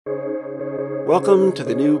Welcome to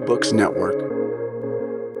the New Books Network.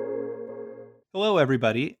 Hello,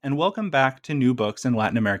 everybody, and welcome back to New Books in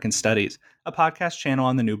Latin American Studies, a podcast channel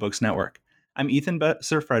on the New Books Network. I'm Ethan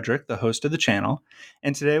Besser-Frederick, the host of the channel,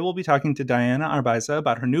 and today we'll be talking to Diana Arbaiza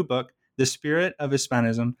about her new book, The Spirit of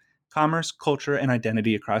Hispanism, Commerce, Culture, and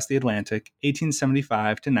Identity Across the Atlantic,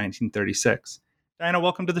 1875 to 1936. Diana,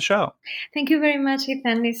 welcome to the show. Thank you very much,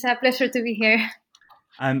 Ethan. It's a pleasure to be here.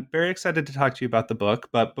 I'm very excited to talk to you about the book,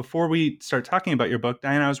 but before we start talking about your book,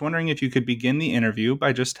 Diana, I was wondering if you could begin the interview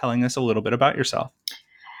by just telling us a little bit about yourself.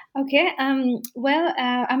 Okay. I'm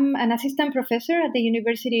an assistant professor at the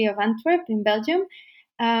University of Antwerp in Belgium.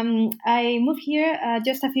 I moved here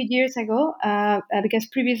just a few years ago because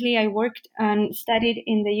previously I worked and studied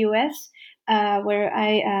in the U.S., where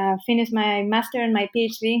I finished my master and my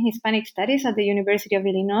PhD in Hispanic Studies at the University of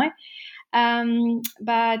Illinois.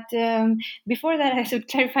 But before that, I should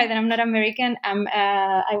clarify that I'm not American.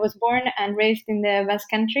 I was born and raised in the Basque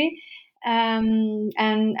Country. And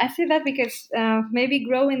I say that because maybe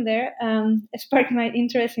growing there sparked my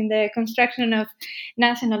interest in the construction of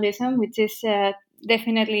nationalism, which is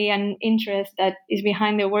definitely an interest that is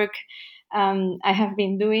behind the work I have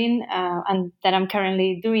been doing and that I'm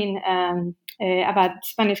currently doing about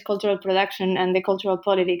Spanish cultural production and the cultural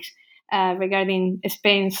politics regarding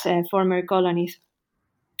Spain's former colonies.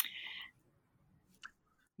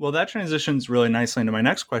 Well, that transitions really nicely into my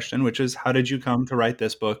next question, which is, how did you come to write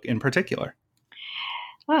this book in particular?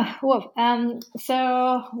 This book,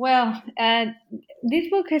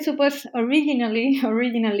 I suppose, originally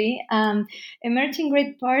emerged in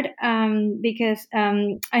great part because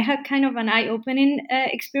I had kind of an eye-opening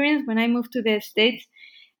experience when I moved to the States.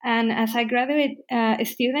 And as a graduate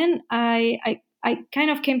student, I kind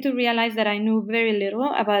of came to realize that I knew very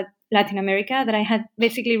little about Latin America, that I had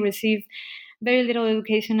basically received very little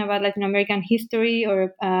education about Latin American history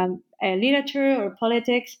or literature or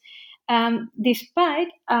politics, despite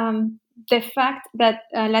the fact that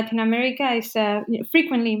Latin America is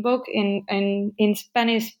frequently invoked in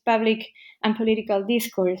Spanish public and political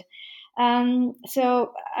discourse.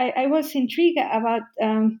 So I was intrigued about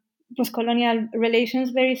post-colonial relations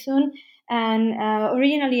very soon. And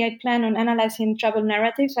originally, I planned on analyzing travel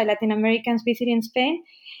narratives by Latin Americans visiting Spain.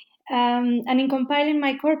 And in compiling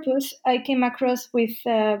my corpus, I came across with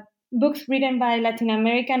books written by Latin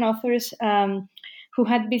American authors who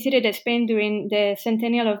had visited Spain during the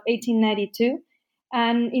centennial of 1892.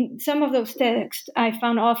 And in some of those texts, I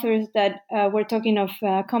found authors that were talking of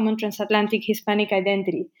common transatlantic Hispanic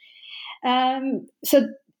identity. So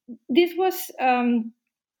this was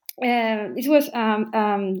the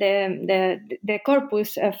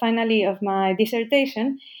corpus finally of my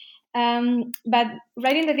dissertation. But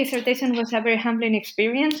writing the dissertation was a very humbling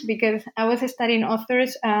experience because I was studying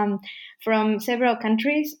authors from several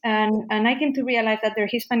countries, and I came to realize that their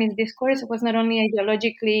Hispanic discourse was not only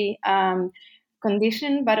ideologically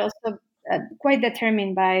conditioned, but also quite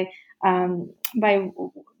determined by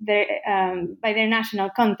their national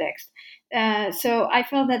context. So I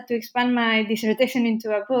felt that to expand my dissertation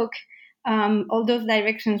into a book, all those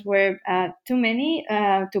directions were too many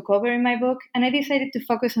to cover in my book, and I decided to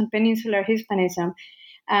focus on peninsular Hispanism.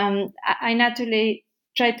 I naturally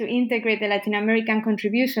tried to integrate the Latin American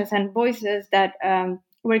contributions and voices that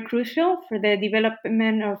were crucial for the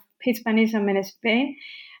development of Hispanism in Spain.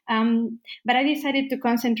 But I decided to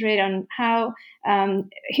concentrate on how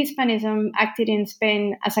Hispanism acted in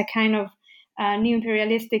Spain as a kind of new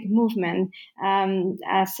imperialistic movement,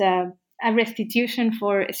 as a restitution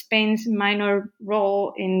for Spain's minor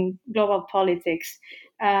role in global politics.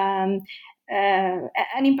 And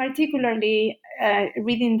in particularly,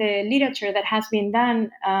 reading the literature that has been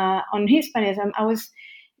done on Hispanism, I was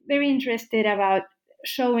very interested about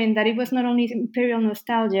showing that it was not only imperial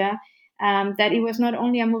nostalgia, that it was not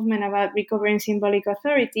only a movement about recovering symbolic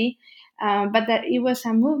authority, but that it was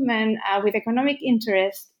a movement with economic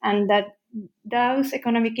interest, and that those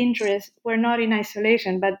economic interests were not in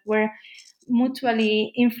isolation, but were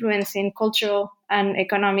mutually influencing cultural and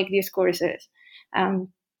economic discourses.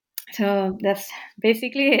 So that's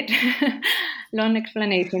basically it. Long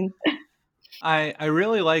explanation. I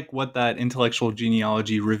really like what that intellectual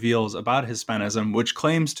genealogy reveals about Hispanism, which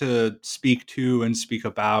claims to speak to and speak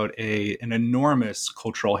about an enormous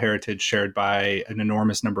cultural heritage shared by an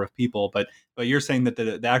enormous number of people, but but you're saying that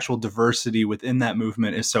the actual diversity within that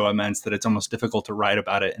movement is so immense that it's almost difficult to write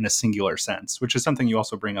about it in a singular sense, which is something you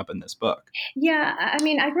also bring up in this book. Yeah, I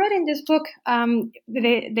mean, I wrote in this book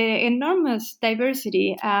the enormous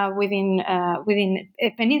diversity within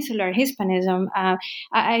peninsular Hispanism.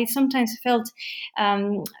 I sometimes felt,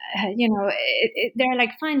 there are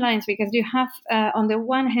like fine lines, because you have, on the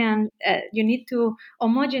one hand, you need to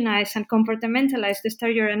homogenize and compartmentalize to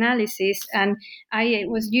start your analysis. And I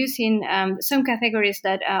was using some categories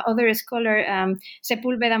that other scholar,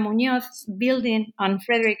 Sepúlveda Muñoz, building on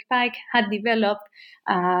Frederick Pike, had developed.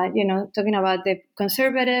 Talking about the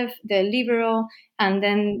conservative, the liberal, and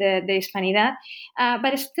then the Hispanidad.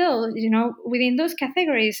 But still, within those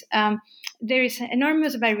categories, there is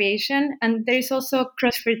enormous variation, and there is also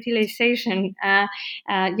cross-fertilization.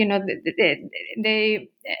 And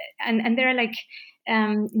there are like,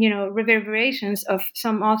 reverberations of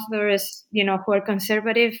some authors, who are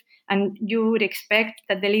conservative, and you would expect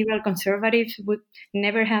that the liberal conservatives would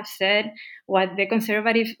never have said what the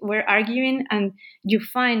conservatives were arguing, and you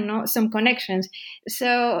find some connections.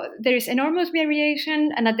 So there is enormous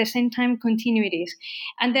variation, and at the same time continuities.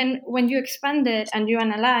 And then when you expand it and you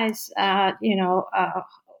analyze,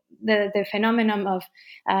 the phenomenon of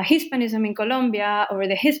Hispanism in Colombia, or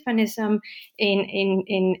the Hispanism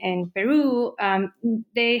in Peru,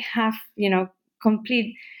 they have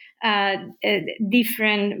complete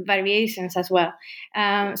different variations as well.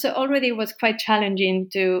 So already it was quite challenging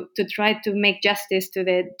to try to make justice to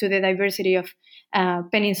the diversity of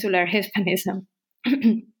peninsular Hispanism.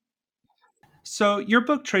 So your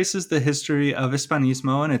book traces the history of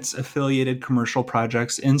Hispanismo and its affiliated commercial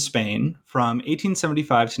projects in Spain from 1875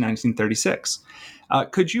 to 1936.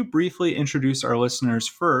 Could you briefly introduce our listeners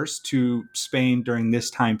first to Spain during this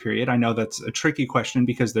time period? I know that's a tricky question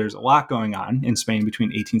because there's a lot going on in Spain between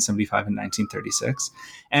 1875 and 1936.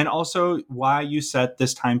 And also why you set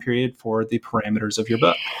this time period for the parameters of your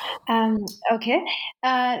book. Okay.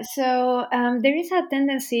 So there is a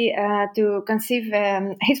tendency to conceive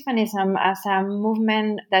Hispanism as a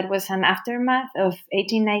movement that was an aftermath of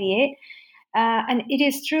 1898. And it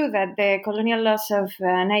is true that the colonial laws of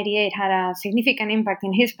 98 had a significant impact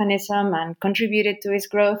in Hispanism and contributed to its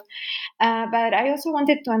growth. But I also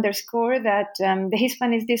wanted to underscore that the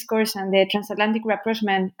Hispanist discourse and the transatlantic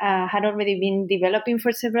rapprochement had already been developing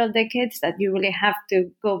for several decades, that you really have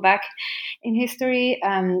to go back in history.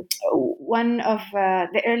 One of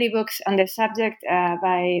the early books on the subject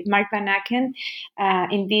by Mark Van Aken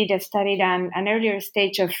indeed studied an earlier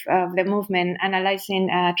stage of the movement, analyzing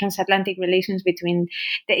transatlantic relations between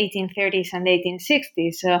the 1830s and the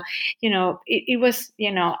 1860s. So, it was,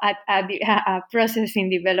 a process in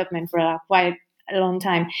development for a quite a long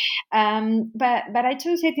time. But I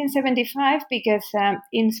chose 1875 because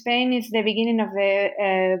in Spain it's the beginning of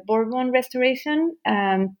the Bourbon Restoration,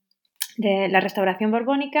 la Restauración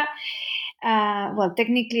Borbónica. Well,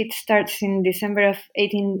 technically it starts in December of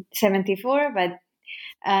 1874, but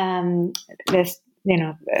let's,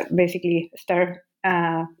 basically start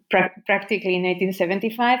practically in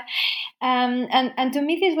 1875. And to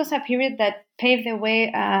me, this was a period that paved the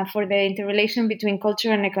way for the interrelation between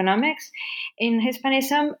culture and economics. In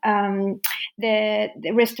Hispanism, the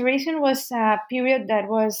restoration was a period that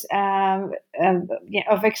was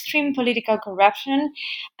of extreme political corruption,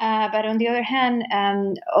 but on the other hand,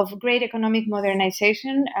 of great economic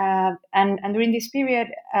modernization. And during this period,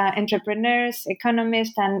 entrepreneurs,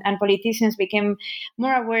 economists, and politicians became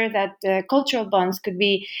more aware that cultural bonds could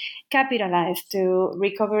be capitalized to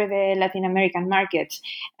recover the Latin American markets.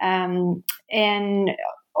 And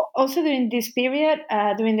also during this period,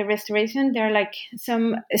 during the Restoration, there are like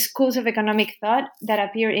some schools of economic thought that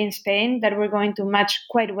appear in Spain that were going to match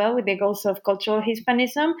quite well with the goals of cultural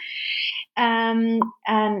Hispanism, and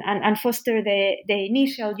foster the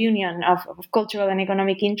initial union of cultural and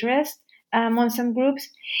economic interest among some groups.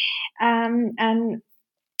 And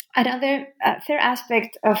another third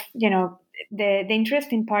aspect of the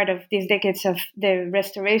interesting part of these decades of the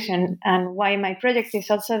Restoration, and why my project, is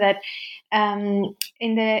also that in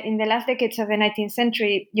the last decades of the 19th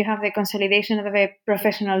century, you have the consolidation of the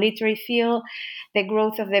professional literary field, the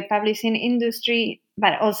growth of the publishing industry,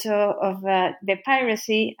 but also of the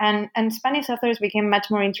piracy, and Spanish authors became much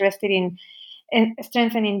more interested in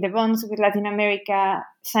strengthening the bonds with Latin America,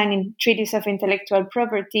 signing treaties of intellectual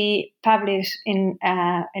property published in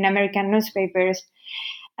American newspapers.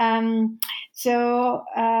 I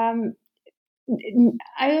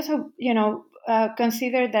also,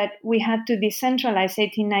 considered that we had to decentralize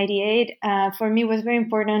 1898. For me, was very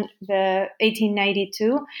important the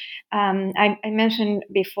 1892. I mentioned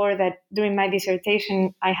before that during my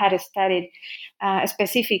dissertation, I had studied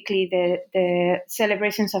specifically the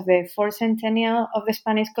celebrations of the fourth centennial of the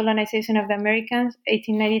Spanish colonization of the Americas,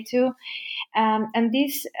 1892. And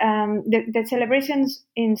the celebrations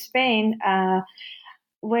in Spain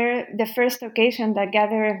were the first occasion that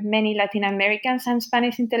gathered many Latin Americans and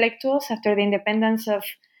Spanish intellectuals after the independence of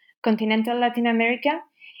continental Latin America.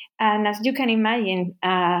 And as you can imagine,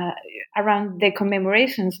 around the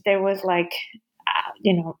commemorations, there was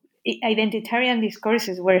identitarian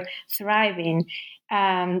discourses were thriving.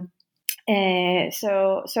 So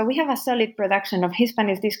we have a solid production of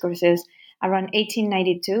Hispanist discourses around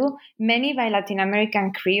 1892, many by Latin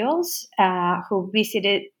American Creoles who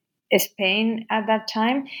visited Spain at that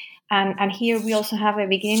time. And here we also have a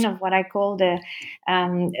beginning of what I call the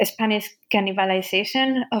Spanish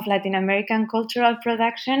cannibalization of Latin American cultural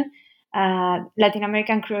production. Latin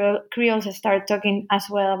American Creoles start talking as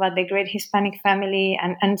well about the great Hispanic family,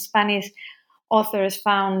 and Spanish authors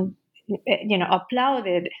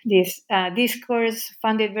applauded this discourse,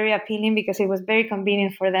 found it very appealing because it was very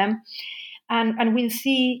convenient for them. And we'll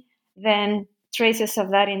see then traces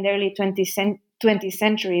of that in the early 20th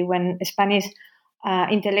century when Spanish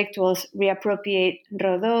intellectuals reappropriate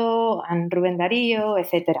Rodó and Rubén Darío,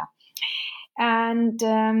 etc. And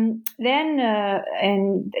then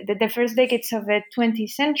in the first decades of the 20th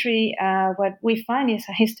century, what we find is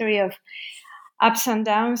a history of ups and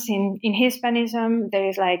downs in Hispanism. There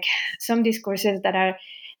is some discourses that are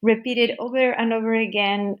repeated over and over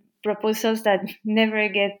again, proposals that never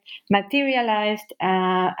get materialized,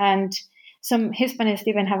 and some Hispanists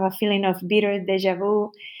even have a feeling of bitter deja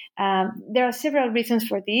vu. There are several reasons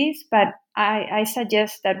for this, but I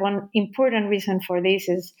suggest that one important reason for this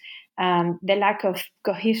is the lack of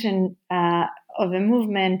cohesion of the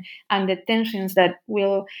movement and the tensions that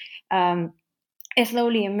will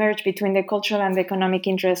slowly emerge between the cultural and the economic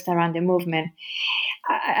interest around the movement.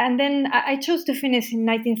 And then I chose to finish in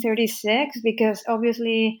 1936 because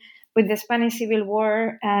obviously with the Spanish Civil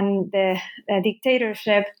War and the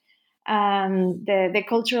dictatorship, the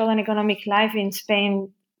cultural and economic life in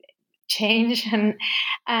Spain changed, and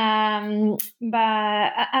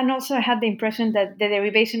also I had the impression that the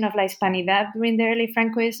derivation of La Hispanidad during the early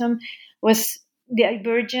Francoism was the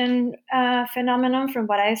divergent phenomenon from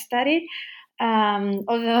what I studied.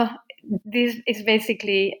 Although this is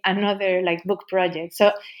basically another book project,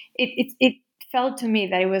 so it felt to me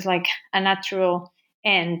that it was a natural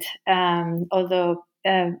end. Although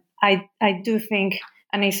I do think,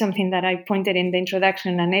 and it's something that I pointed in the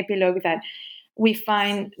introduction and epilogue, that we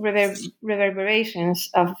find reverberations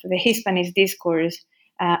of the Hispanist discourse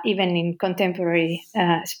even in contemporary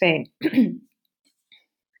Spain.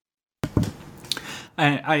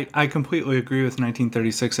 I completely agree with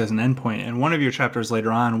 1936 as an endpoint, and one of your chapters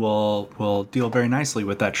later on will deal very nicely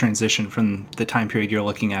with that transition from the time period you're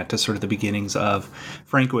looking at to sort of the beginnings of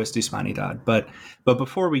Francoist Hispanidad. But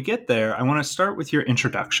before we get there, I want to start with your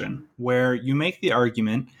introduction, where you make the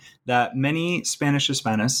argument that many Spanish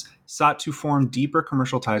Hispanists sought to form deeper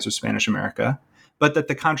commercial ties with Spanish America, but that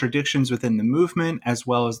the contradictions within the movement, as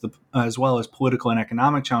well as political and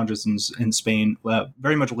economic challenges in Spain,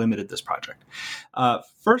 very much limited this project.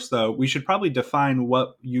 First, though, we should probably define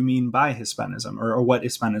what you mean by Hispanism, or what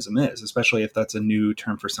Hispanism is, especially if that's a new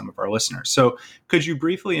term for some of our listeners. So could you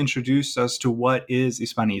briefly introduce us to what is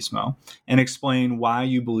Hispanismo and explain why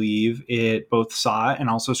you believe it both saw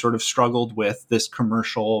and also sort of struggled with this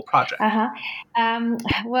commercial project?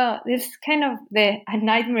 Well, this is kind of a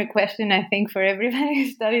nightmare question, I think, for everybody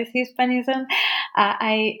who studies Hispanism.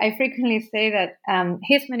 I frequently say that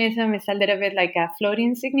Hispanism is a little bit like a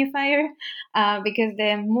floating signifier because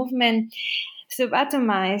the movement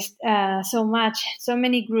subatomized so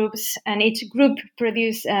many groups, and each group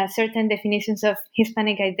produced certain definitions of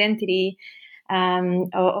Hispanic identity,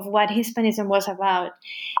 of what Hispanism was about.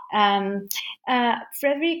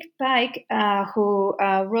 Frederick Pike, who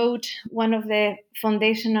wrote one of the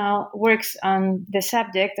foundational works on the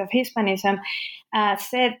subject of Hispanism,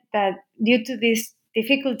 said that due to this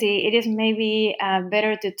difficulty, it is maybe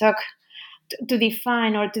better to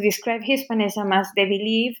define or to describe Hispanism as the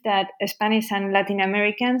belief that Spanish and Latin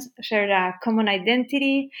Americans share a common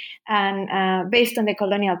identity and based on the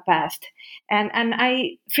colonial past. And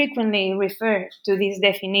I frequently refer to this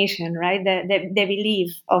definition, right? The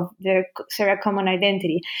belief of the share a common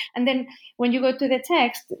identity. And then when you go to the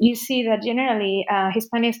text, you see that generally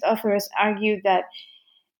Hispanist authors argue that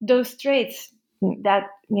those traits that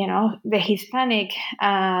the Hispanic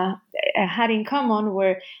had in common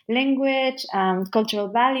were language, cultural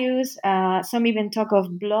values. Some even talk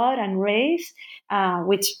of blood and race,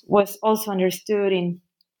 which was also understood in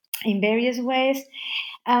various ways.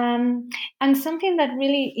 And something that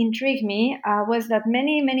really intrigued me was that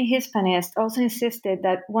many Hispanists also insisted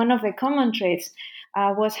that one of the common traits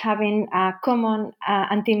was having a common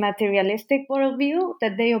anti-materialistic worldview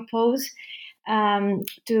that they oppose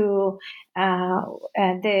to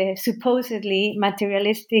the supposedly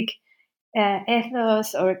materialistic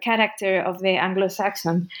ethos or character of the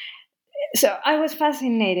Anglo-Saxon. So I was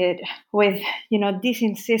fascinated with this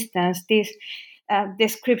insistence, this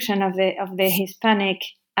description of the Hispanic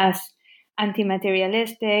as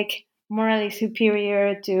anti-materialistic, morally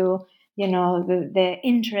superior to the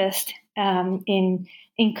interest in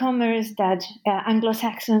commerce that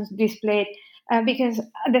Anglo-Saxons displayed. Because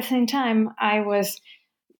at the same time, I was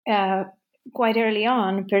quite early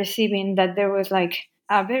on perceiving that there was like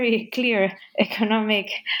a very clear economic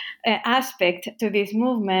aspect to this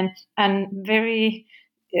movement and very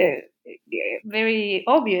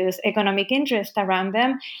obvious economic interest around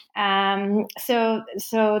them. So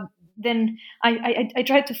then I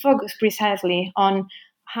tried to focus precisely on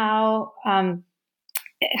how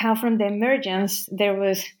from the emergence there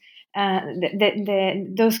was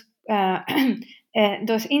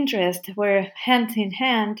those interests were hand in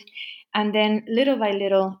hand, and then little by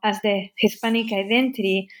little, as the Hispanic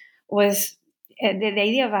identity was the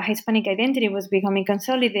idea of a Hispanic identity was becoming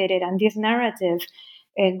consolidated, and this narrative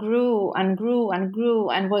grew and grew and grew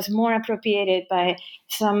and was more appropriated by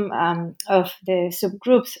some of the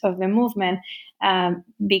subgroups of the movement,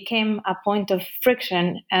 became a point of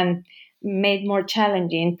friction and made more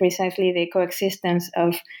challenging precisely the coexistence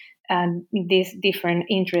of these different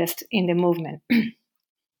interests in the movement.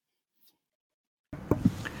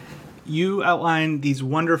 You outline these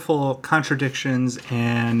wonderful contradictions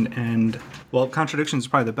and contradiction is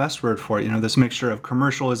probably the best word for it. This mixture of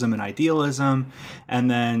commercialism and idealism, and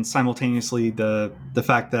then simultaneously the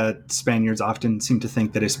fact that Spaniards often seem to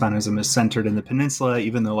think that Hispanism is centered in the peninsula,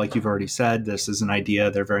 even though, like you've already said, this is an idea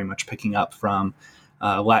they're very much picking up from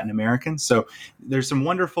Latin Americans. So there's some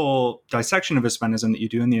wonderful dissection of Hispanism that you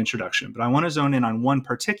do in the introduction, but I want to zone in on one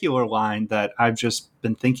particular line that I've just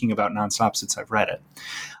been thinking about nonstop since I've read it.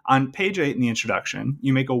 On page 8 in the introduction,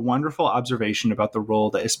 you make a wonderful observation about the role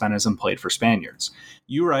that Hispanism played for Spaniards.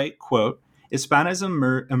 You write, quote, Hispanism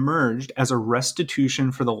emerged as a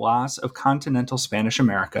restitution for the loss of continental Spanish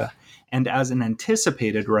America and as an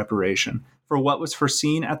anticipated reparation for what was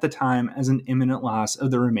foreseen at the time as an imminent loss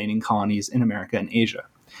of the remaining colonies in America and Asia.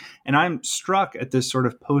 And I'm struck at this sort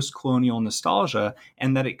of post-colonial nostalgia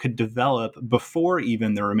and that it could develop before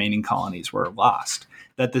even the remaining colonies were lost,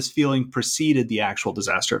 that this feeling preceded the actual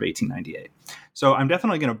disaster of 1898. So I'm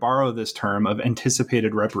definitely going to borrow this term of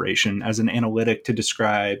anticipated reparation as an analytic to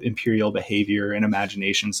describe imperial behavior and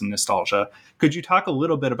imaginations and nostalgia. Could you talk a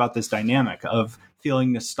little bit about this dynamic of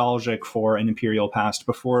feeling nostalgic for an imperial past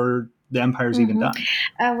before the empire's even done?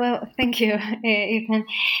 Well, thank you, Ethan.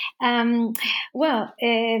 I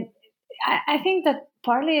think that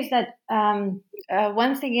partly is that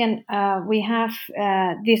once again we have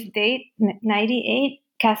this date 98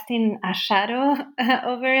 casting a shadow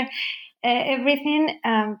over everything,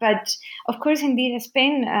 but of course indeed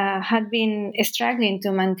Spain had been struggling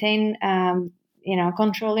to maintain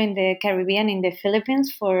control in the Caribbean, in the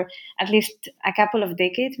Philippines, for at least a couple of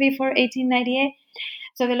decades before 1898.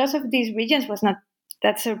 So the loss of these regions was not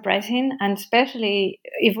that surprising, and especially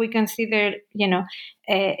if we consider,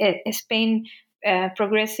 Spain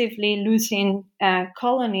progressively losing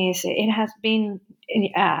colonies, it has been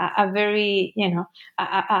a very,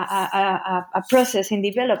 a process in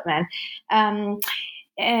development.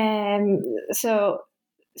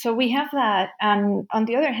 So we have that, and on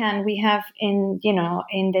the other hand, we have in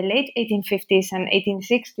the late 1850s and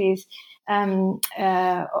 1860s.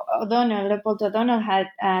 Leopold O'Donnell had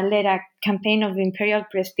led a campaign of imperial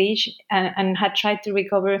prestige and had tried to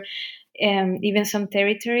recover even some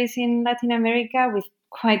territories in Latin America with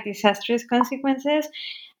quite disastrous consequences.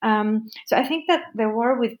 So I think that the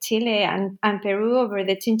war with Chile and Peru over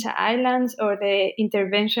the Chincha Islands, or the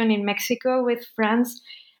intervention in Mexico with France,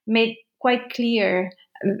 made quite clear,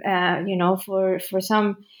 for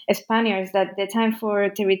some Spaniards, that the time for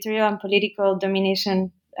territorial and political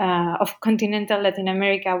domination of continental Latin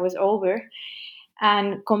America was over,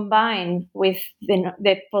 and combined with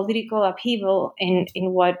the political upheaval in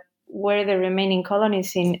what were the remaining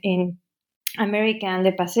colonies in America and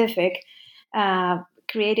the Pacific,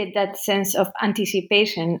 created that sense of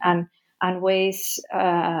anticipation and ways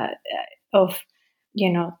of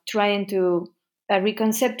trying to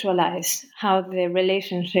reconceptualize how the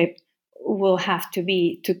relationship will have to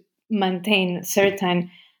be to maintain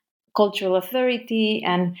certain cultural authority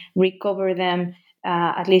and recover them,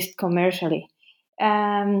 at least commercially.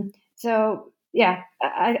 So, yeah,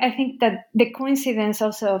 I think that the coincidence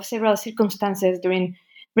also of several circumstances during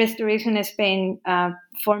Restoration Spain,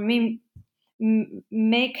 for me,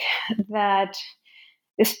 make that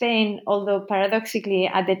Spain, although paradoxically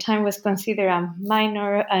at the time was considered a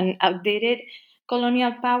minor and outdated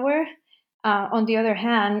colonial power, on the other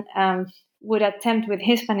hand, would attempt with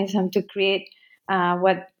Hispanism to create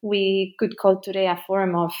what we could call today a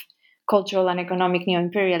form of cultural and economic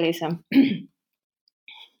neo-imperialism.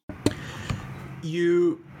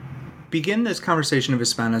 You begin this conversation of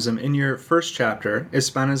Hispanism in your first chapter,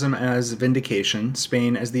 Hispanism as Vindication,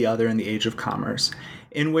 Spain as the Other in the Age of Commerce,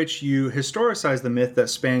 in which you historicize the myth that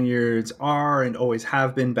Spaniards are and always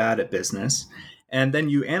have been bad at business. And then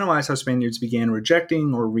you analyze how Spaniards began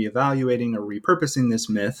rejecting or reevaluating or repurposing this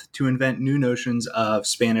myth to invent new notions of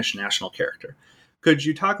Spanish national character. Could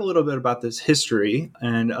you talk a little bit about this history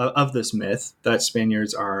and of this myth that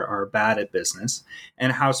Spaniards are bad at business,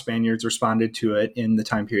 and how Spaniards responded to it in the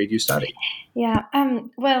time period you studied? Yeah,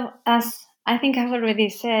 well, as I think I've already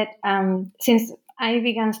said, since I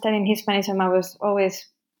began studying Hispanism, I was always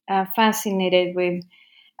fascinated with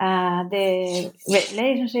the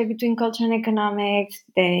relationship between culture and economics,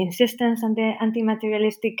 the insistence on the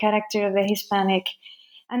anti-materialistic character of the Hispanic,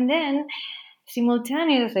 and then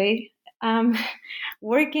simultaneously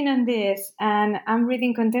working on this, and I'm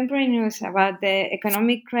reading contemporary news about the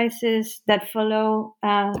economic crisis that followed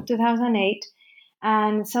 2008,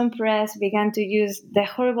 and some press began to use the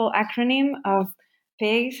horrible acronym of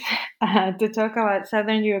PIGS to talk about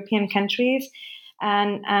Southern European countries,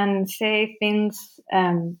 and say things,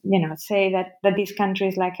 say that these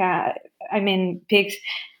countries PIGS,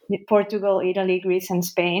 Portugal, Italy, Greece, and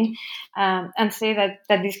Spain, and say that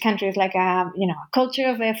these countries lack a culture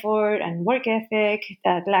of effort and work ethic,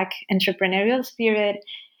 that lack entrepreneurial spirit.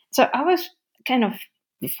 So I was kind of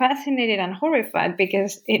fascinated and horrified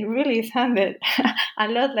because it really sounded a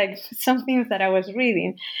lot like some things that I was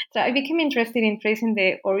reading. So I became interested in tracing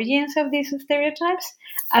the origins of these stereotypes,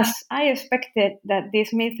 as I expected that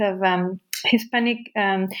this myth of Hispanic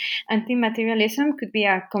anti-materialism could be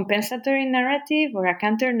a compensatory narrative or a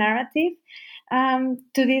counter narrative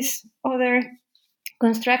to this other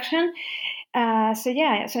construction. So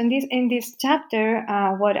in this chapter,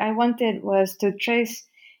 what I wanted was to trace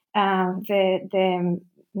the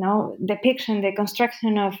depiction, the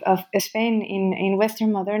construction of Spain in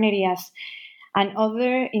Western modernity as an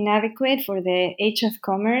other inadequate for the age of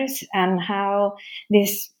commerce, and how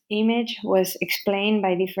this image was explained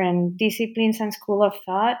by different disciplines and school of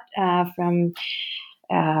thought, from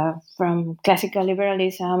classical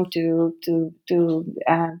liberalism to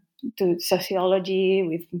sociology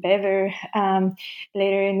with Weber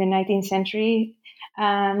later in the 19th century,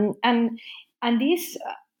 and this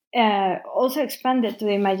also expanded to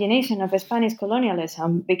the imagination of Spanish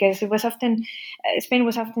colonialism, because it was often Spain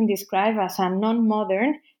was often described as a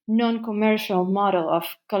non-modern, non-commercial model of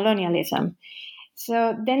colonialism.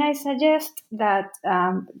 So then I suggest that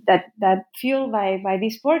that fueled by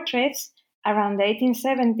these portraits, around the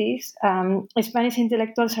 1870s, Spanish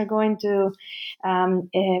intellectuals are going to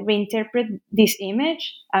reinterpret this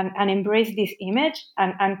image and embrace this image,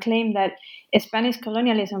 and claim that Spanish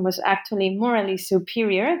colonialism was actually morally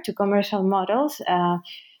superior to commercial models,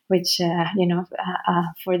 which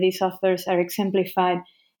for these authors are exemplified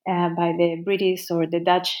by the British or the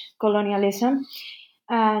Dutch colonialism,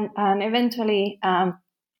 and eventually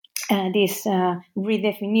this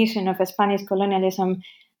redefinition of Spanish colonialism,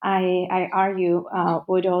 I argue,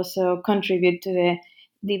 would also contribute to the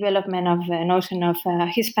development of the notion of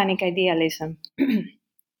Hispanic idealism.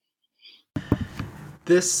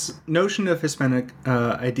 This notion of Hispanic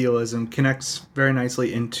idealism connects very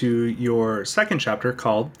nicely into your second chapter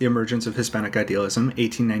called The Emergence of Hispanic Idealism,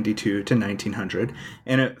 1892 to 1900,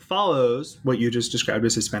 and it follows what you just described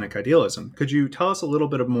as Hispanic idealism. Could you tell us a little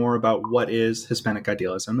bit more about what is Hispanic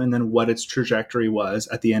idealism, and then what its trajectory was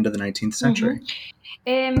at the end of the 19th century?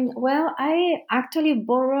 Well, I actually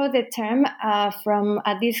borrowed the term from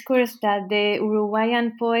a discourse that the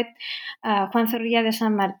Uruguayan poet Juan Zorrilla de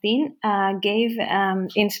San Martin gave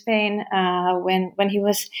in Spain when he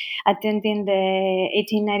was attending the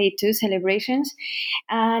 1892 celebrations,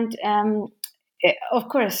 and of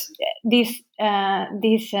course this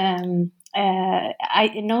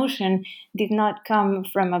notion did not come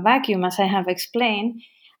from a vacuum, as I have explained,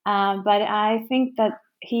 but I think that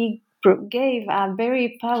he gave a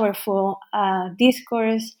very powerful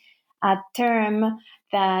discourse a term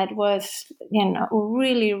that was,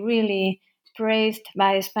 really, really praised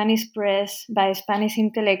by Spanish press, by Spanish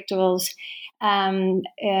intellectuals.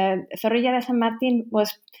 Ferreira de San Martin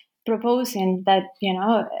was proposing that,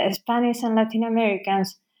 Spanish and Latin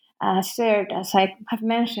Americans served, as I have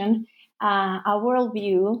mentioned, a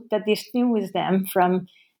worldview that distinguished them from,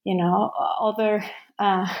 other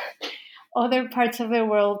other parts of the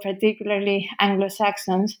world, particularly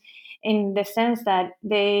Anglo-Saxons, in the sense that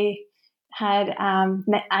they had an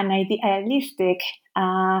idealistic,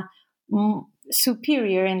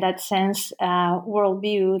 superior in that sense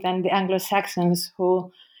worldview than the Anglo-Saxons,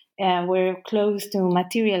 who were close to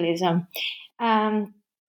materialism.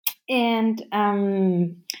 It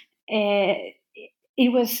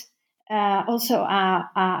was also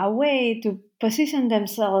a way to position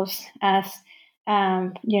themselves as,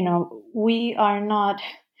 we are not.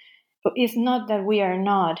 It's not that we are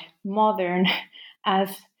not modern, as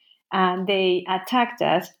they attacked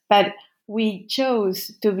us, but we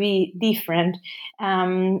chose to be different.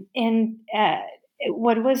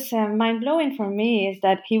 What was mind blowing for me is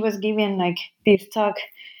that he was giving like this talk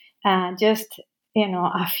just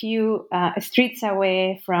a few streets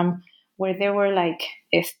away from where there were like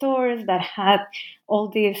stores that had all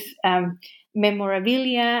these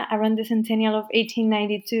memorabilia around the centennial of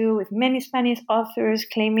 1892, with many Spanish authors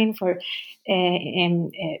claiming for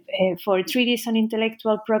treaties on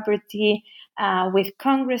intellectual property, with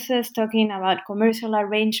congresses talking about commercial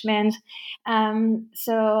arrangements.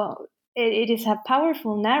 So it is a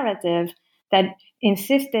powerful narrative that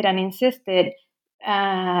insisted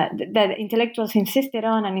that intellectuals insisted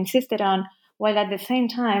on, while at the same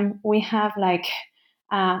time we have like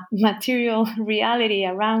material reality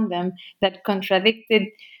around them that contradicted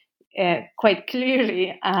quite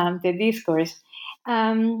clearly the discourse.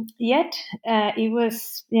 Yet it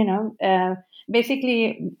was,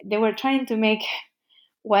 basically they were trying to make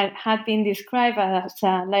what had been described as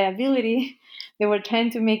a liability, they were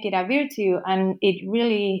trying to make it a virtue, and it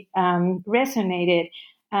really resonated.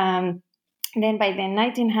 Then by the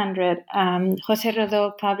 1900, José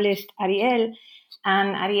Rodó published Ariel,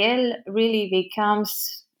 and Ariel really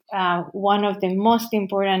becomes one of the most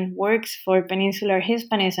important works for peninsular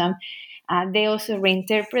Hispanism. They also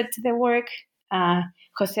reinterpret the work.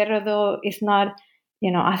 José Rodó is not,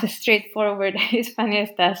 as straightforward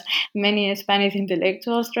Hispanist as many Spanish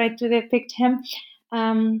intellectuals try to depict him.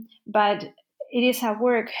 But it is a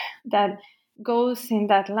work that goes in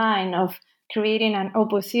that line of creating an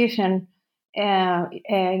opposition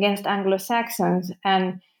against Anglo-Saxons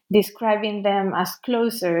and describing them as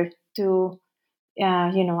closer to,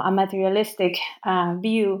 a materialistic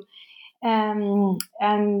view.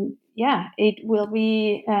 And yeah, it will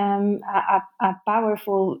be a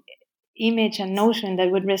powerful image and notion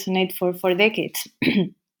that would resonate for decades.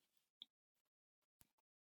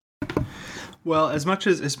 Well, as much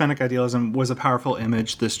as Hispanic idealism was a powerful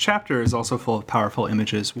image, this chapter is also full of powerful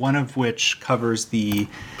images, one of which forms the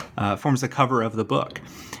cover of the book.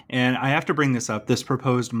 And I have to bring this up, this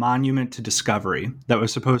proposed monument to discovery that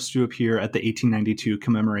was supposed to appear at the 1892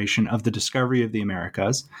 commemoration of the discovery of the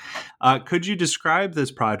Americas. Could you describe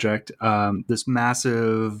this project, this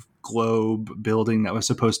massive globe building that was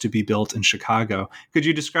supposed to be built in Chicago? Could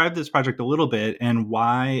you describe this project a little bit and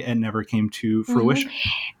why it never came to fruition?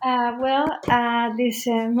 This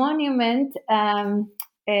monument,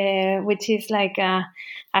 which is like a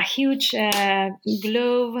huge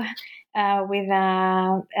globe with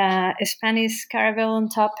a Spanish caravel on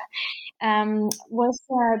top, was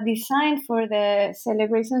designed for the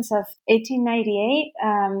celebrations of 1898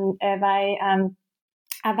 by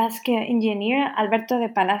a Basque engineer, Alberto de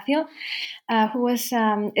Palacio, who was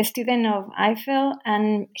a student of Eiffel,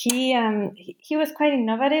 and he was quite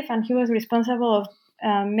innovative, and he was responsible of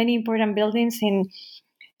many important buildings in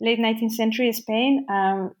late 19th century Spain,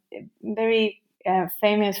 very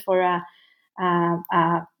famous for a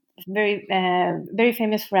very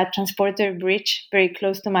famous for a transporter bridge very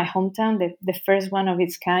close to my hometown, the first one of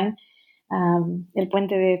its kind, el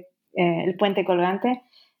puente colgante.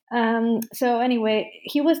 So anyway,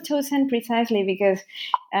 he was chosen precisely because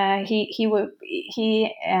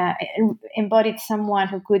he embodied someone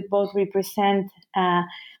who could both represent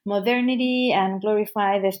modernity and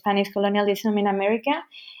glorify the Spanish colonialism in America.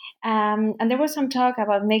 And there was some talk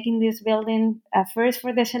about making this building first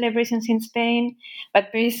for the celebrations in Spain,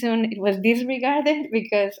 but very soon it was disregarded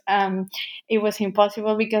because it was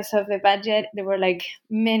impossible because of the budget. There were like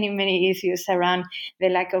many issues around the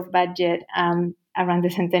lack of budget around the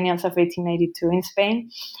centennials of 1892 in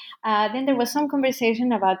Spain. Then there was some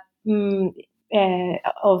conversation about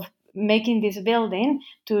of making this building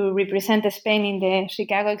to represent Spain in the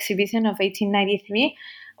Chicago exhibition of 1893,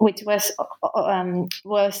 which was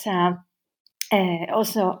also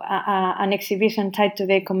an exhibition tied to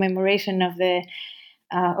the commemoration of the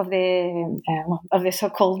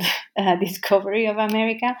so-called discovery of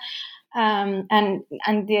America, and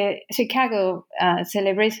the Chicago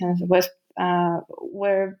celebrations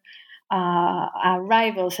were a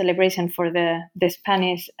rival celebration for the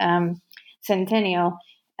Spanish centennial.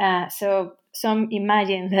 So some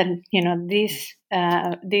imagine that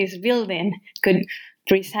this building could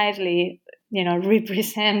precisely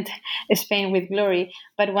represent Spain with glory,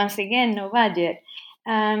 but once again, no budget.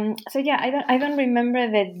 So yeah, I don't remember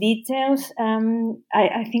the details.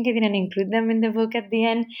 I think I didn't include them in the book at the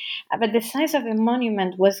end, but the size of the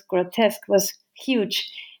monument was grotesque, was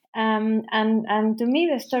huge. And to me,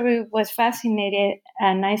 the story was fascinating,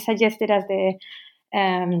 and I suggested as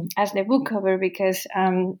the book cover because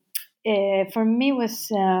for me it was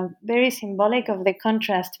very symbolic of the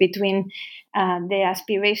contrast between the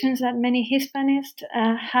aspirations that many Hispanists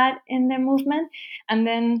had in the movement, and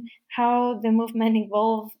then how the movement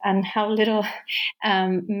evolved and how little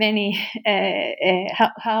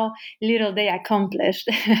how little they accomplished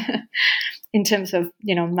in terms of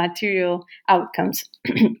material outcomes.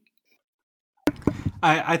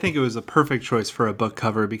 I think it was a perfect choice for a book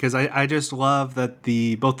cover because I just love that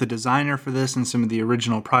both the designer for this and some of the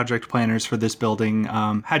original project planners for this building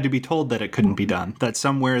had to be told that it couldn't be done. That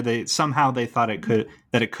somehow they thought it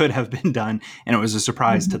could have been done, and it was a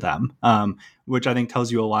surprise to them, which I think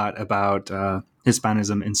tells you a lot about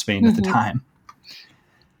Hispanism in Spain at the time.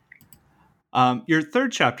 Your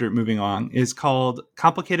third chapter, moving on, is called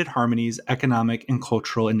Complicated Harmonies, Economic and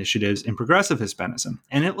Cultural Initiatives in Progressive Hispanism.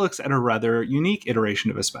 And it looks at a rather unique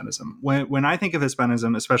iteration of Hispanism. When I think of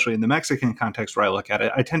Hispanism, especially in the Mexican context where I look at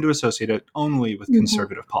it, I tend to associate it only with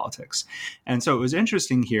conservative politics. And so it was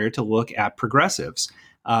interesting here to look at progressives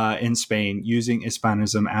in Spain using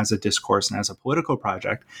Hispanism as a discourse and as a political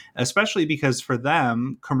project, especially because for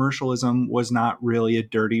them, commercialism was not really a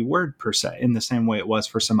dirty word per se, in the same way it was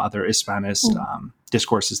for some other Hispanist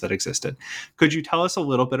discourses that existed. Could you tell us a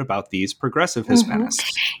little bit about these progressive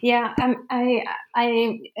Hispanists? Yeah,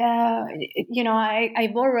 I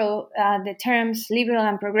borrow the terms liberal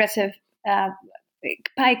and progressive.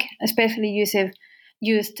 Pike especially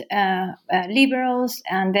used liberals,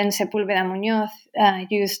 and then Sepúlveda Muñoz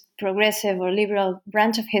used progressive or liberal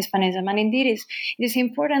branch of Hispanism. And indeed, it is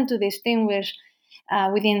important to distinguish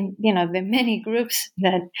within the many groups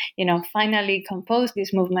that finally composed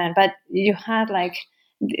this movement. But you had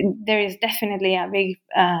there is definitely a big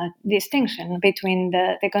distinction between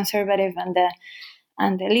the conservative and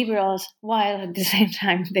the liberals, while at the same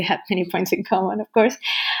time they had many points in common, of course.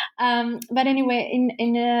 But anyway,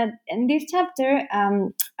 in this chapter,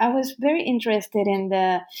 I was very interested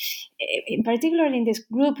particularly in this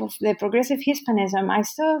group of the progressive Hispanism. I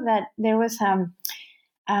saw that there was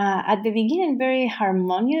at the beginning very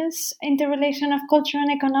harmonious interrelation of culture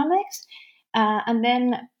and economics. And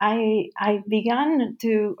then I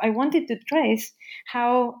wanted to trace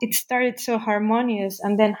how it started so harmonious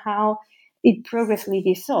and then how it progressively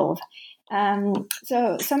dissolved.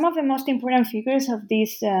 So some of the most important figures of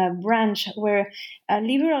this branch were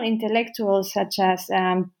liberal intellectuals such as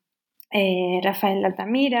Rafael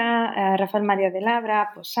Altamira, Rafael María de Labra,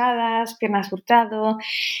 Posadas, Piernas Hurtado.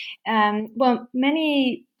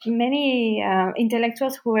 Many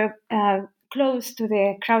intellectuals who were close to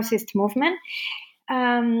the Krausist movement.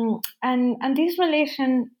 And this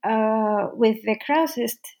relation with the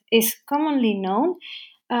Krausist is commonly known,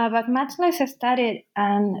 but much less studied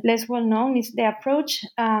and less well known is the approach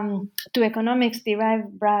to economics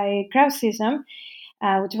derived by Krausism,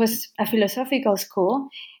 which was a philosophical school.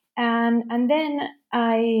 And then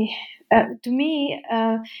to me,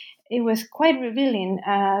 it was quite revealing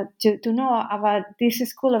to know about this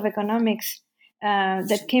school of economics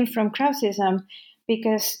that came from Krausism,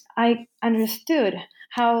 because I understood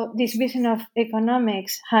how this vision of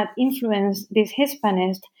economics had influenced these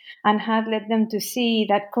Hispanists and had led them to see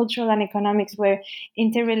that cultural and economics were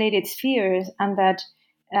interrelated spheres, and that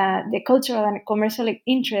the cultural and commercial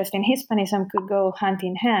interest in Hispanism could go hand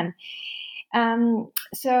in hand.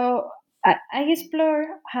 So I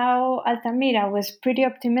explore how Altamira was pretty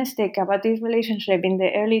optimistic about this relationship in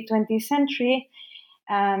the early 20th century.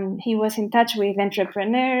 He was in touch with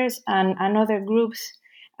entrepreneurs and other groups,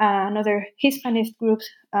 other Hispanist groups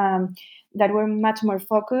that were much more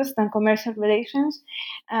focused on commercial relations.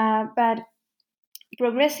 But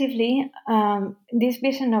progressively, this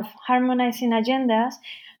vision of harmonizing agendas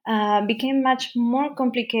became much more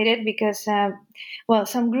complicated because,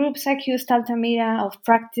 some groups accused Altamira of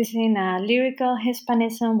practicing a lyrical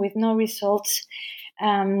Hispanism with no results.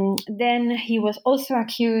 Then he was also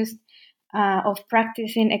accused of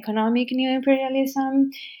practicing economic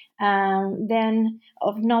neo-imperialism, then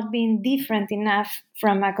of not being different enough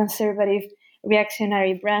from a conservative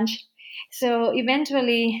reactionary branch. So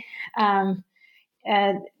eventually,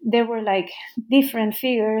 there were like different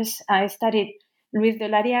figures. I studied Luis de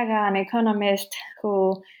Lariaga, an economist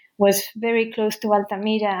who was very close to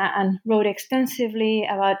Altamira and wrote extensively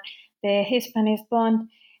about the Hispanist bond.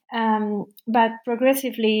 But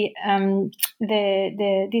progressively,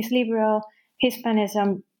 this liberal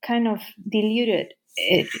Hispanism kind of diluted.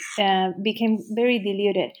 It became very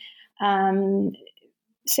diluted.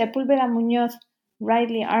 Sepúlveda Muñoz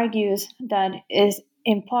rightly argues that is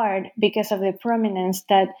in part because of the prominence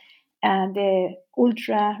that the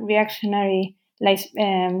ultra-reactionary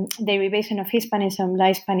derivation of Hispanism, La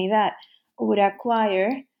Hispanidad, would acquire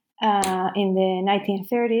in the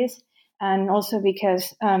 1930s, and also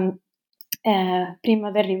because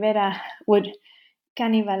Primo de Rivera would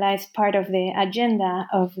cannibalize part of the agenda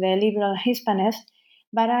of the liberal Hispanists.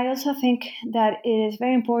 But I also think that it is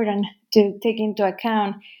very important to take into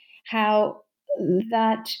account how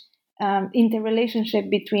that interrelationship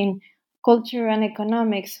between culture and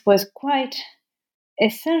economics was quite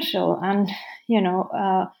essential and,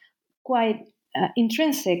 quite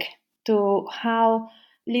intrinsic to how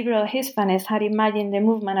liberal Hispanists had imagined the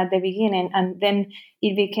movement at the beginning, and then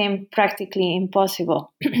it became practically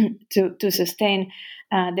impossible to sustain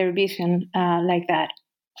their vision like that.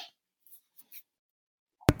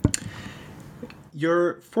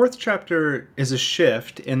 Your fourth chapter is a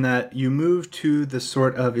shift in that you move to the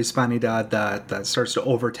sort of Hispanidad that starts to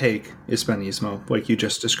overtake Hispanismo, like you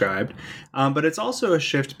just described. But it's also a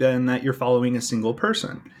shift in that you're following a single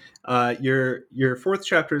person. Your fourth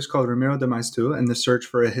chapter is called Ramiro de Maeztu and the Search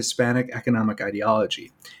for a Hispanic Economic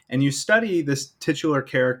Ideology. And you study this titular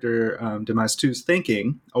character, de Maeztu's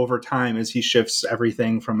thinking over time as he shifts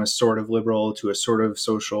everything from a sort of liberal to a sort of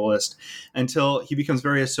socialist until he becomes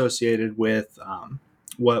very associated with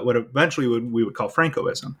what eventually we would call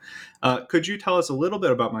Francoism. Could you tell us a little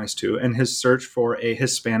bit about Maeztu and his search for a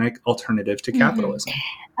Hispanic alternative to capitalism?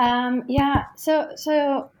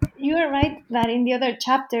 So you are right that in the other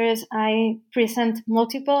chapters I present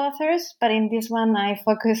multiple authors, but in this one I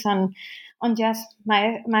focus on just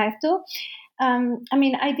Maeztu.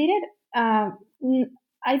 I did it.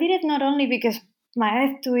 I did it not only because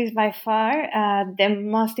Maeztu is by far the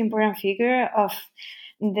most important figure of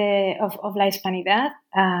La Hispanidad.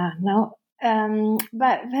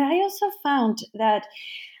 But I also found that,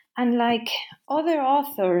 unlike other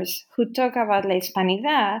authors who talk about La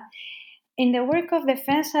Hispanidad, in the work of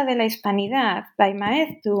Defensa de la Hispanidad by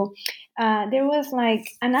Maeztu, there was like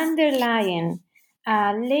an underlying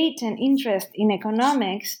latent interest in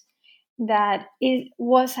economics that it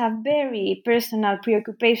was a very personal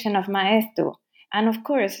preoccupation of Maeztu. And of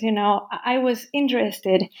course, I was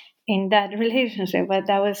interested in that relationship, but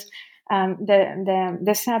that was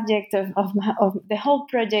the subject of the whole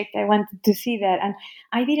project. I wanted to see that, and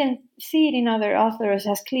I didn't see it in other authors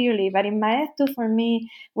as clearly, but in Maeztu, for me,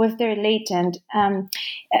 was there latent.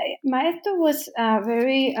 Maeztu was a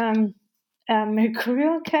very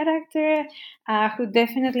mercurial character who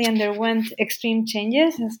definitely underwent extreme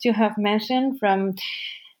changes, as you have mentioned, from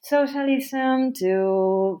socialism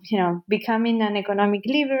to becoming an economic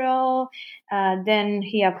liberal. Then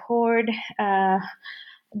he abhorred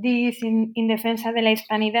this in Defensa de la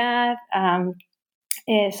Hispanidad.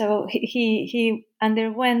 So he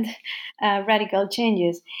underwent radical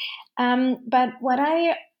changes. But what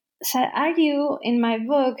I argue in my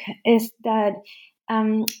book is that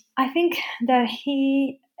I think that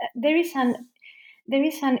there is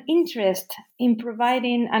an interest in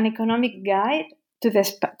providing an economic guide to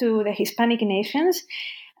the Hispanic nations,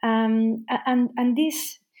 and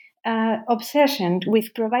this obsession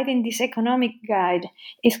with providing this economic guide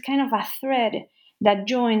is kind of a thread that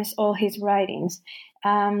joins all his writings.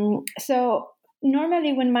 So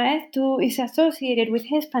normally when Maeztu is associated with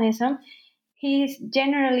Hispanism, he is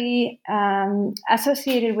generally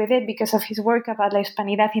associated with it because of his work about La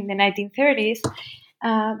Hispanidad in the 1930s.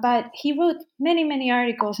 But he wrote many, many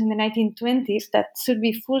articles in the 1920s that should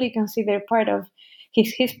be fully considered part of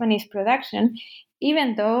his Hispanist production,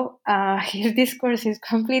 even though his discourse is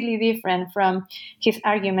completely different from his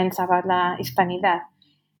arguments about La Hispanidad.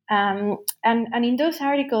 And in those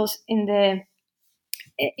articles in the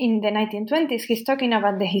 1920s, he's talking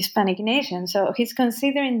about the Hispanic nation. So he's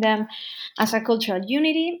considering them as a cultural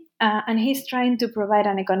unity, and he's trying to provide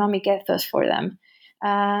an economic ethos for them.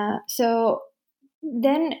 So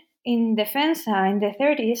then in Defensa in the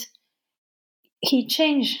 30s, he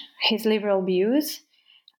changed his liberal views,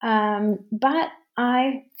 but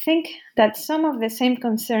I think that some of the same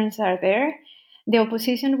concerns are there. The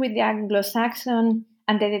opposition with the Anglo-Saxon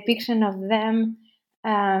and the depiction of them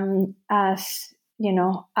as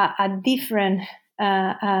a different,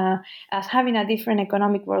 as having a different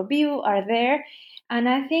economic worldview are there, and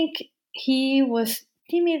I think he was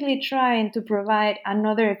timidly trying to provide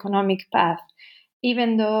another economic path,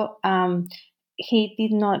 even though he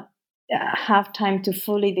did not have time to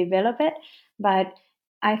fully develop it. But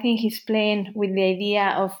I think he's playing with the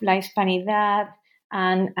idea of La Hispanidad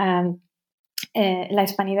and La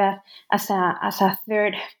Hispanidad as a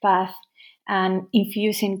third path, and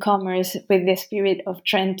infusing commerce with the spirit of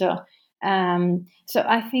Trento. So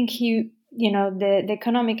I think the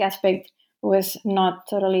economic aspect was not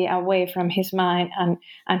totally away from his mind,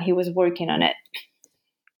 and he was working on it.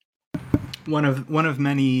 One of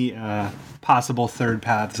many possible third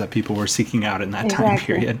paths that people were seeking out in that time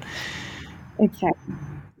period. Exactly.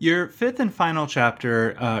 Your fifth and final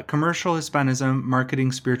chapter, Commercial Hispanism,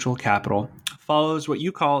 Marketing Spiritual Capital, follows what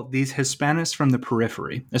you call these Hispanists from the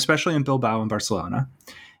periphery, especially in Bilbao and Barcelona.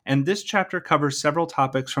 And this chapter covers several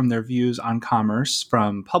topics from their views on commerce,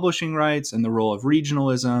 from publishing rights and the role of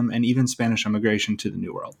regionalism, and even Spanish immigration to the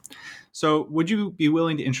New World. So would you be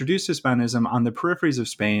willing to introduce Hispanism on the peripheries of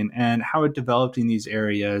Spain and how it developed in these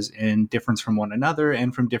areas in difference from one another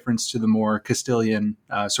and from difference to the more Castilian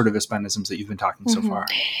sort of Hispanisms that you've been talking so far?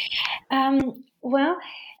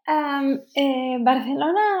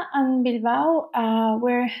 Barcelona and Bilbao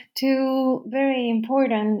were two very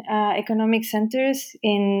important economic centers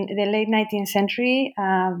in the late 19th century,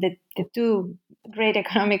 the two great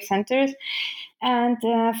economic centers. And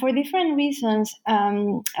for different reasons,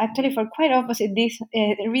 actually for quite opposite these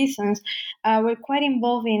reasons, were quite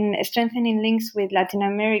involved in strengthening links with Latin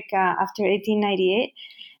America after 1898.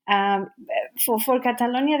 For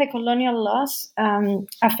Catalonia, the colonial laws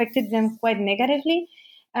affected them quite negatively.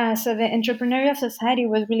 So the entrepreneurial society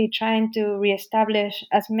was really trying to reestablish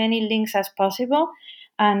as many links as possible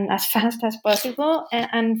and as fast as possible.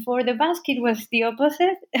 And for the Basque, it was the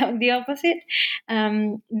opposite.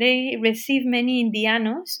 They received many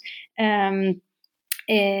Indianos. And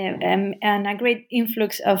a great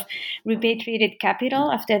influx of repatriated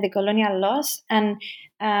capital after the colonial laws, and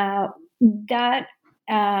that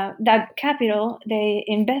capital they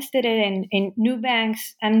invested it in new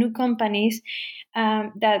banks and new companies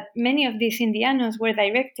that many of these Indianos were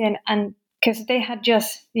directed, and because they had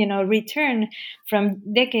just returned from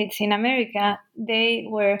decades in America, they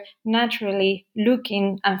were naturally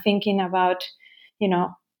looking and thinking about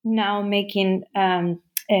now making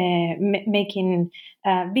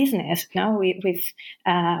business with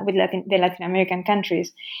the Latin American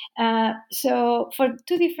countries. So for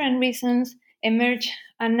two different reasons emerged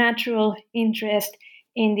a natural interest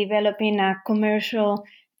in developing a commercial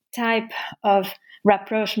type of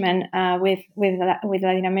rapprochement with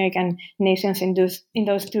Latin American nations in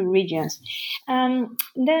those two regions.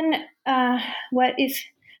 Then what is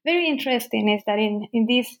very interesting is that in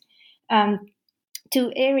these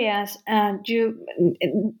two areas, you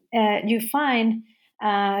find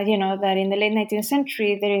that in the late 19th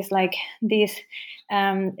century there is like this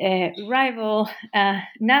rival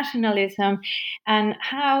nationalism, and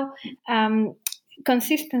how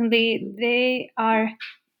consistently they are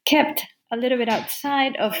kept a little bit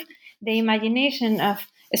outside of the imagination of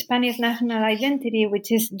Spanish national identity, which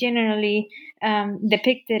is generally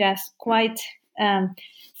depicted as quite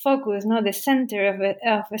focused. No, the center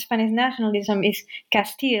of Spanish nationalism is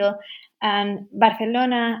Castile, and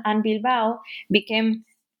Barcelona and Bilbao become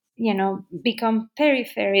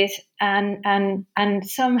peripheries, and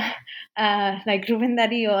some like Rubén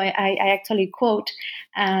Darío, I actually quote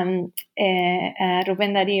Rubén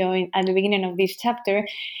Darío at the beginning of this chapter,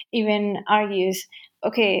 even argues,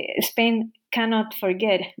 okay, Spain cannot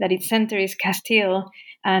forget that its center is Castile,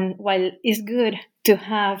 and while it's good to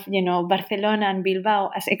have Barcelona and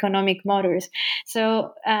Bilbao as economic motors.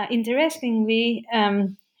 So interestingly,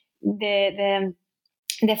 the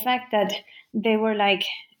fact that they were like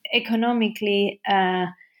economically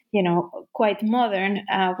quite modern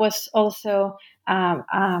was also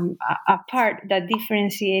a part that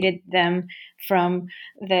differentiated them from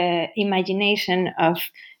the imagination of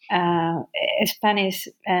Spanish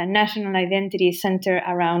national identity centered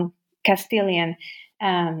around Castilian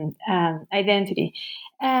identity.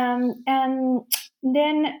 And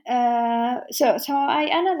then so I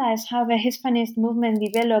analyzed how the Hispanist movement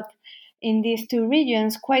developed in these two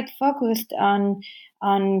regions, quite focused on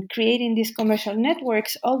creating these commercial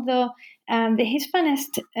networks, although The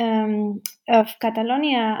Hispanist of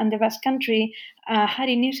Catalonia and the Basque Country had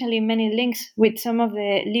initially many links with some of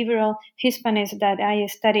the liberal Hispanists that I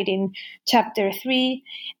studied in chapter 3.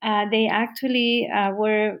 They actually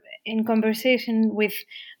were in conversation with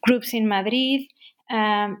groups in Madrid,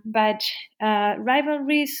 but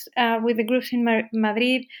rivalries with the groups in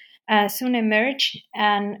Madrid soon emerged,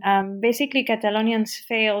 and basically Catalonians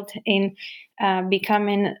failed in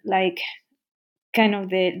becoming like kind of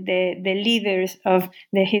the leaders of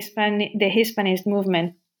the Hispanist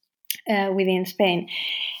movement within Spain.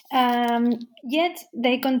 Yet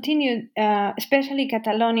they continued, especially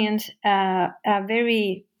Catalonians, a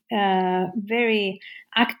very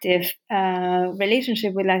active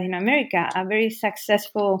relationship with Latin America, a very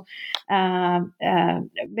successful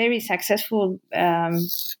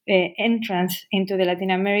entrance into the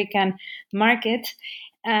Latin American market,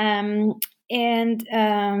 and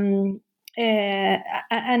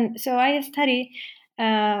so I study.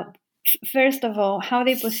 First of all, how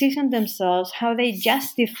they positioned themselves, how they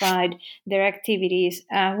justified their activities,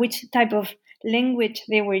 which type of language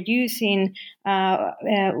they were using,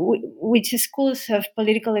 which schools of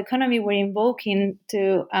political economy were invoking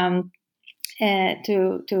to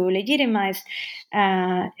legitimize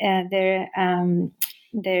their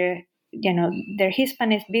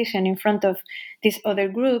Hispanist vision in front of these other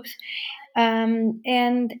groups.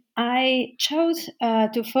 And I chose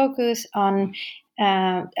to focus on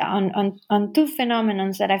two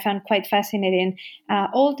phenomena that I found quite fascinating: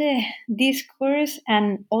 all the discourse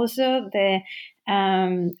and also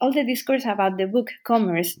all the discourse about the book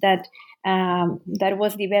Commerce that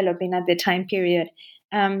was developing at the time period.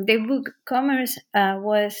 The book Commerce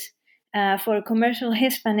was for commercial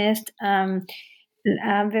Hispanists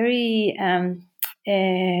very.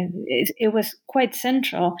 It was quite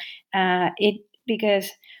central. Because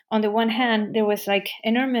on the one hand, there was like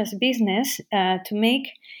enormous business to make,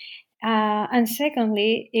 and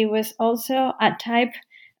secondly, it was also a type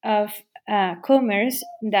of commerce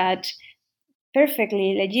that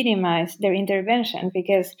perfectly legitimized their intervention,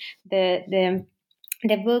 because the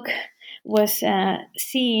book was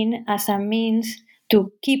seen as a means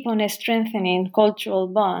to keep on strengthening cultural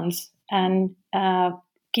bonds and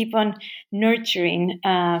keep on nurturing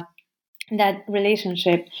that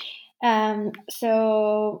relationship.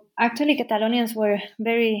 So actually, Catalonians were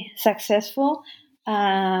very successful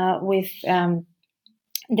with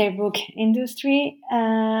their book industry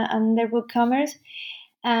and their book commerce.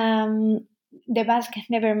 The Basque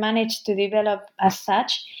never managed to develop as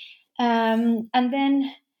such. And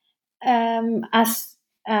then, as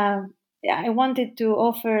I wanted to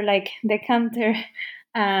offer like the counter,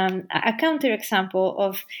 a counter example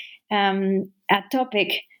of a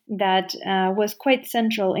topic that was quite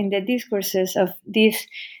central in the discourses of these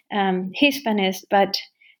Hispanists, but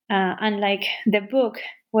unlike the book,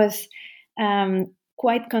 was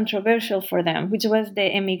quite controversial for them, which was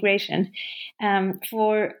the immigration.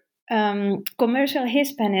 For commercial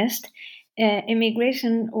Hispanists,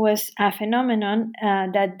 immigration was a phenomenon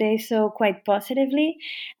that they saw quite positively.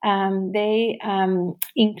 They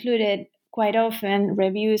included quite often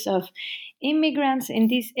reviews of immigrants in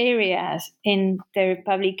these areas in their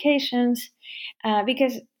publications,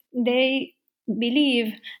 because they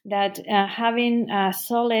believe that having a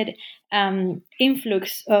solid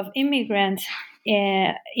influx of immigrants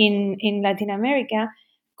in Latin America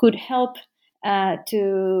could help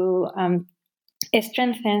to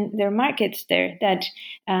strengthen their markets there. That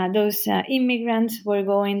those immigrants were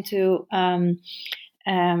going to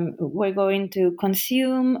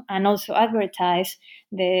consume and also advertise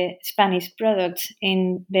the Spanish products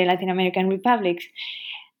in the Latin American republics.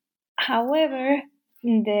 However,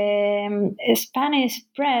 the Spanish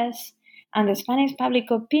press and the Spanish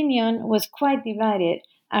public opinion was quite divided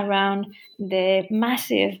around the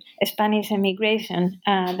massive Spanish immigration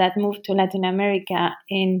that moved to Latin America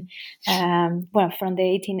from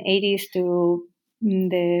the 1880s to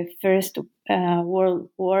the First World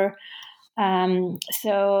War.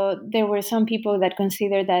 So there were some people that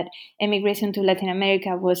considered that immigration to Latin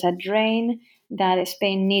America was a drain, that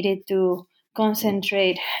Spain needed to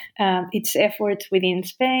concentrate its efforts within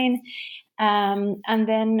Spain, and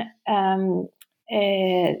then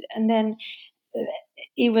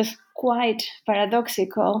it was quite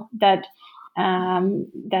paradoxical that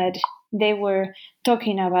they were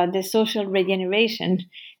talking about the social regeneration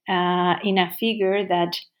in a figure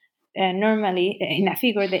that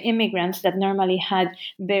the immigrants that normally had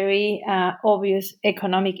very obvious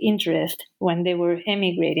economic interest when they were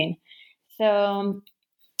emigrating. So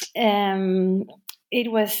it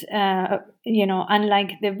was,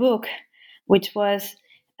 unlike the book, which was,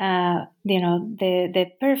 the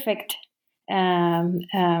perfect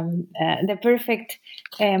the perfect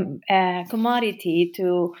commodity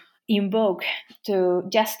to invoke to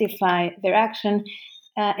justify their action,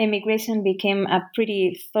 immigration became a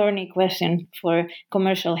pretty thorny question for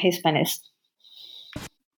commercial Hispanists.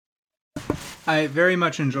 I very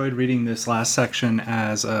much enjoyed reading this last section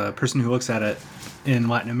as a person who looks at it in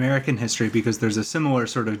Latin American history, because there's a similar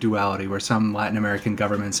sort of duality where some Latin American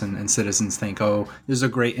governments and citizens think, oh, there's a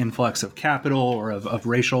great influx of capital or of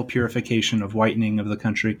racial purification, of whitening of the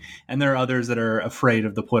country. And there are others that are afraid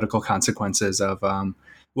of the political consequences of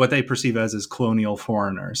what they perceive as colonial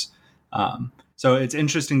foreigners. So it's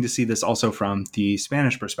interesting to see this also from the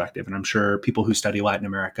Spanish perspective. And I'm sure people who study Latin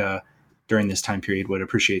America during this time period would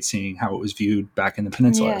appreciate seeing how it was viewed back in the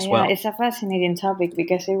peninsula as well. Yeah, it's a fascinating topic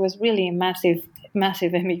because it was really a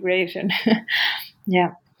massive immigration.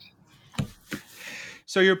 Yeah.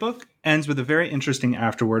 So your book ends with a very interesting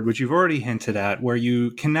afterword, which you've already hinted at, where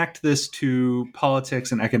you connect this to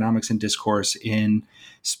politics and economics and discourse in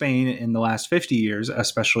Spain in the last 50 years,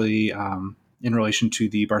 especially in relation to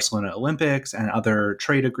the Barcelona Olympics and other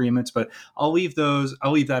trade agreements. But I'll leave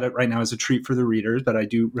that right now as a treat for the readers, but I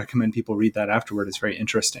do recommend people read that afterward. It's very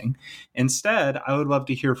interesting. Instead, I would love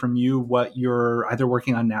to hear from you what you're either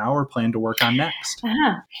working on now or plan to work on next.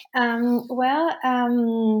 My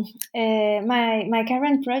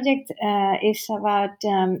current project is about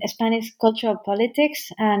Spanish cultural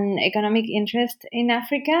politics and economic interest in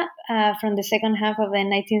Africa from the second half of the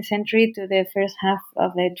 19th century to the first half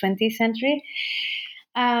of the 20th century.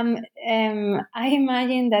 I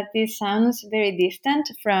imagine that this sounds very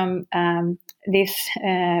distant from this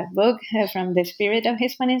book, from the spirit of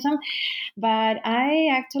Hispanism, but I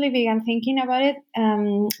actually began thinking about it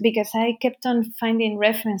because I kept on finding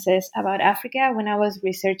references about Africa when I was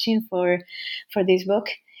researching for this book.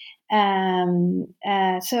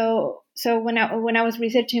 So when I was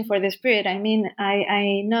researching for the spirit,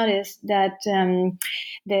 I noticed that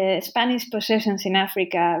the Spanish possessions in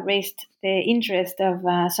Africa raised the interest of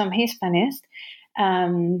some Hispanists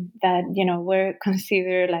that were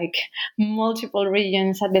considered like multiple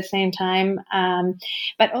regions at the same time,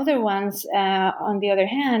 but other ones, on the other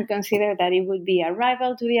hand, consider that it would be a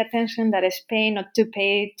rival to the attention that Spain ought to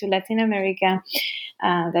pay to Latin America,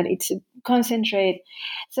 that it's concentrate.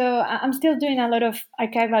 So I'm still doing a lot of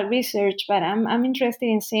archival research, but I'm interested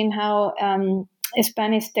in seeing how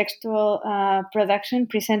Spanish textual production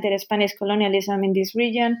presented Spanish colonialism in this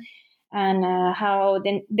region, and how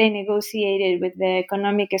they negotiated with the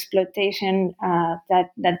economic exploitation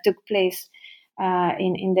that took place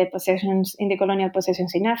in the colonial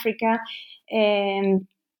possessions in Africa, and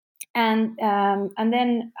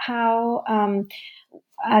then how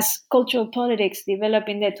as cultural politics developed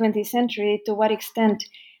in the 20th century, to what extent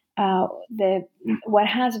what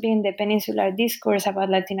has been the peninsular discourse about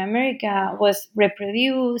Latin America was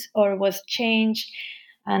reproduced or was changed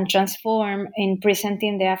and transformed in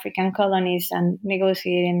presenting the African colonies and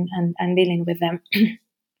negotiating and dealing with them.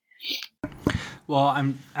 Well,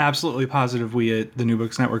 I'm absolutely positive we at the New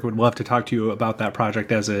Books Network would love to talk to you about that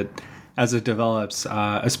project as it develops,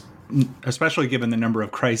 especially given the number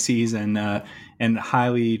of crises and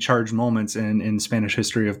highly charged moments in Spanish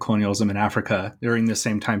history of colonialism in Africa during the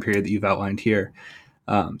same time period that you've outlined here.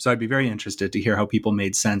 So I'd be very interested to hear how people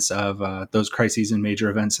made sense of those crises and major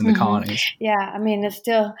events in the colonies. Yeah, it's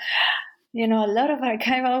still, a lot of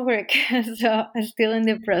archival work, so I'm still in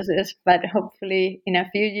the process, but hopefully in a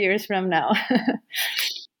few years from now.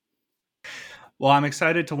 Well, I'm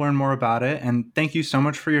excited to learn more about it, and thank you so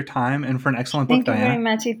much for your time and for an excellent book, Diana. Thank you very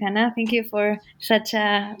much, Ithana. Thank you for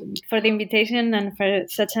the invitation and for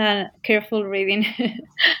such a careful reading.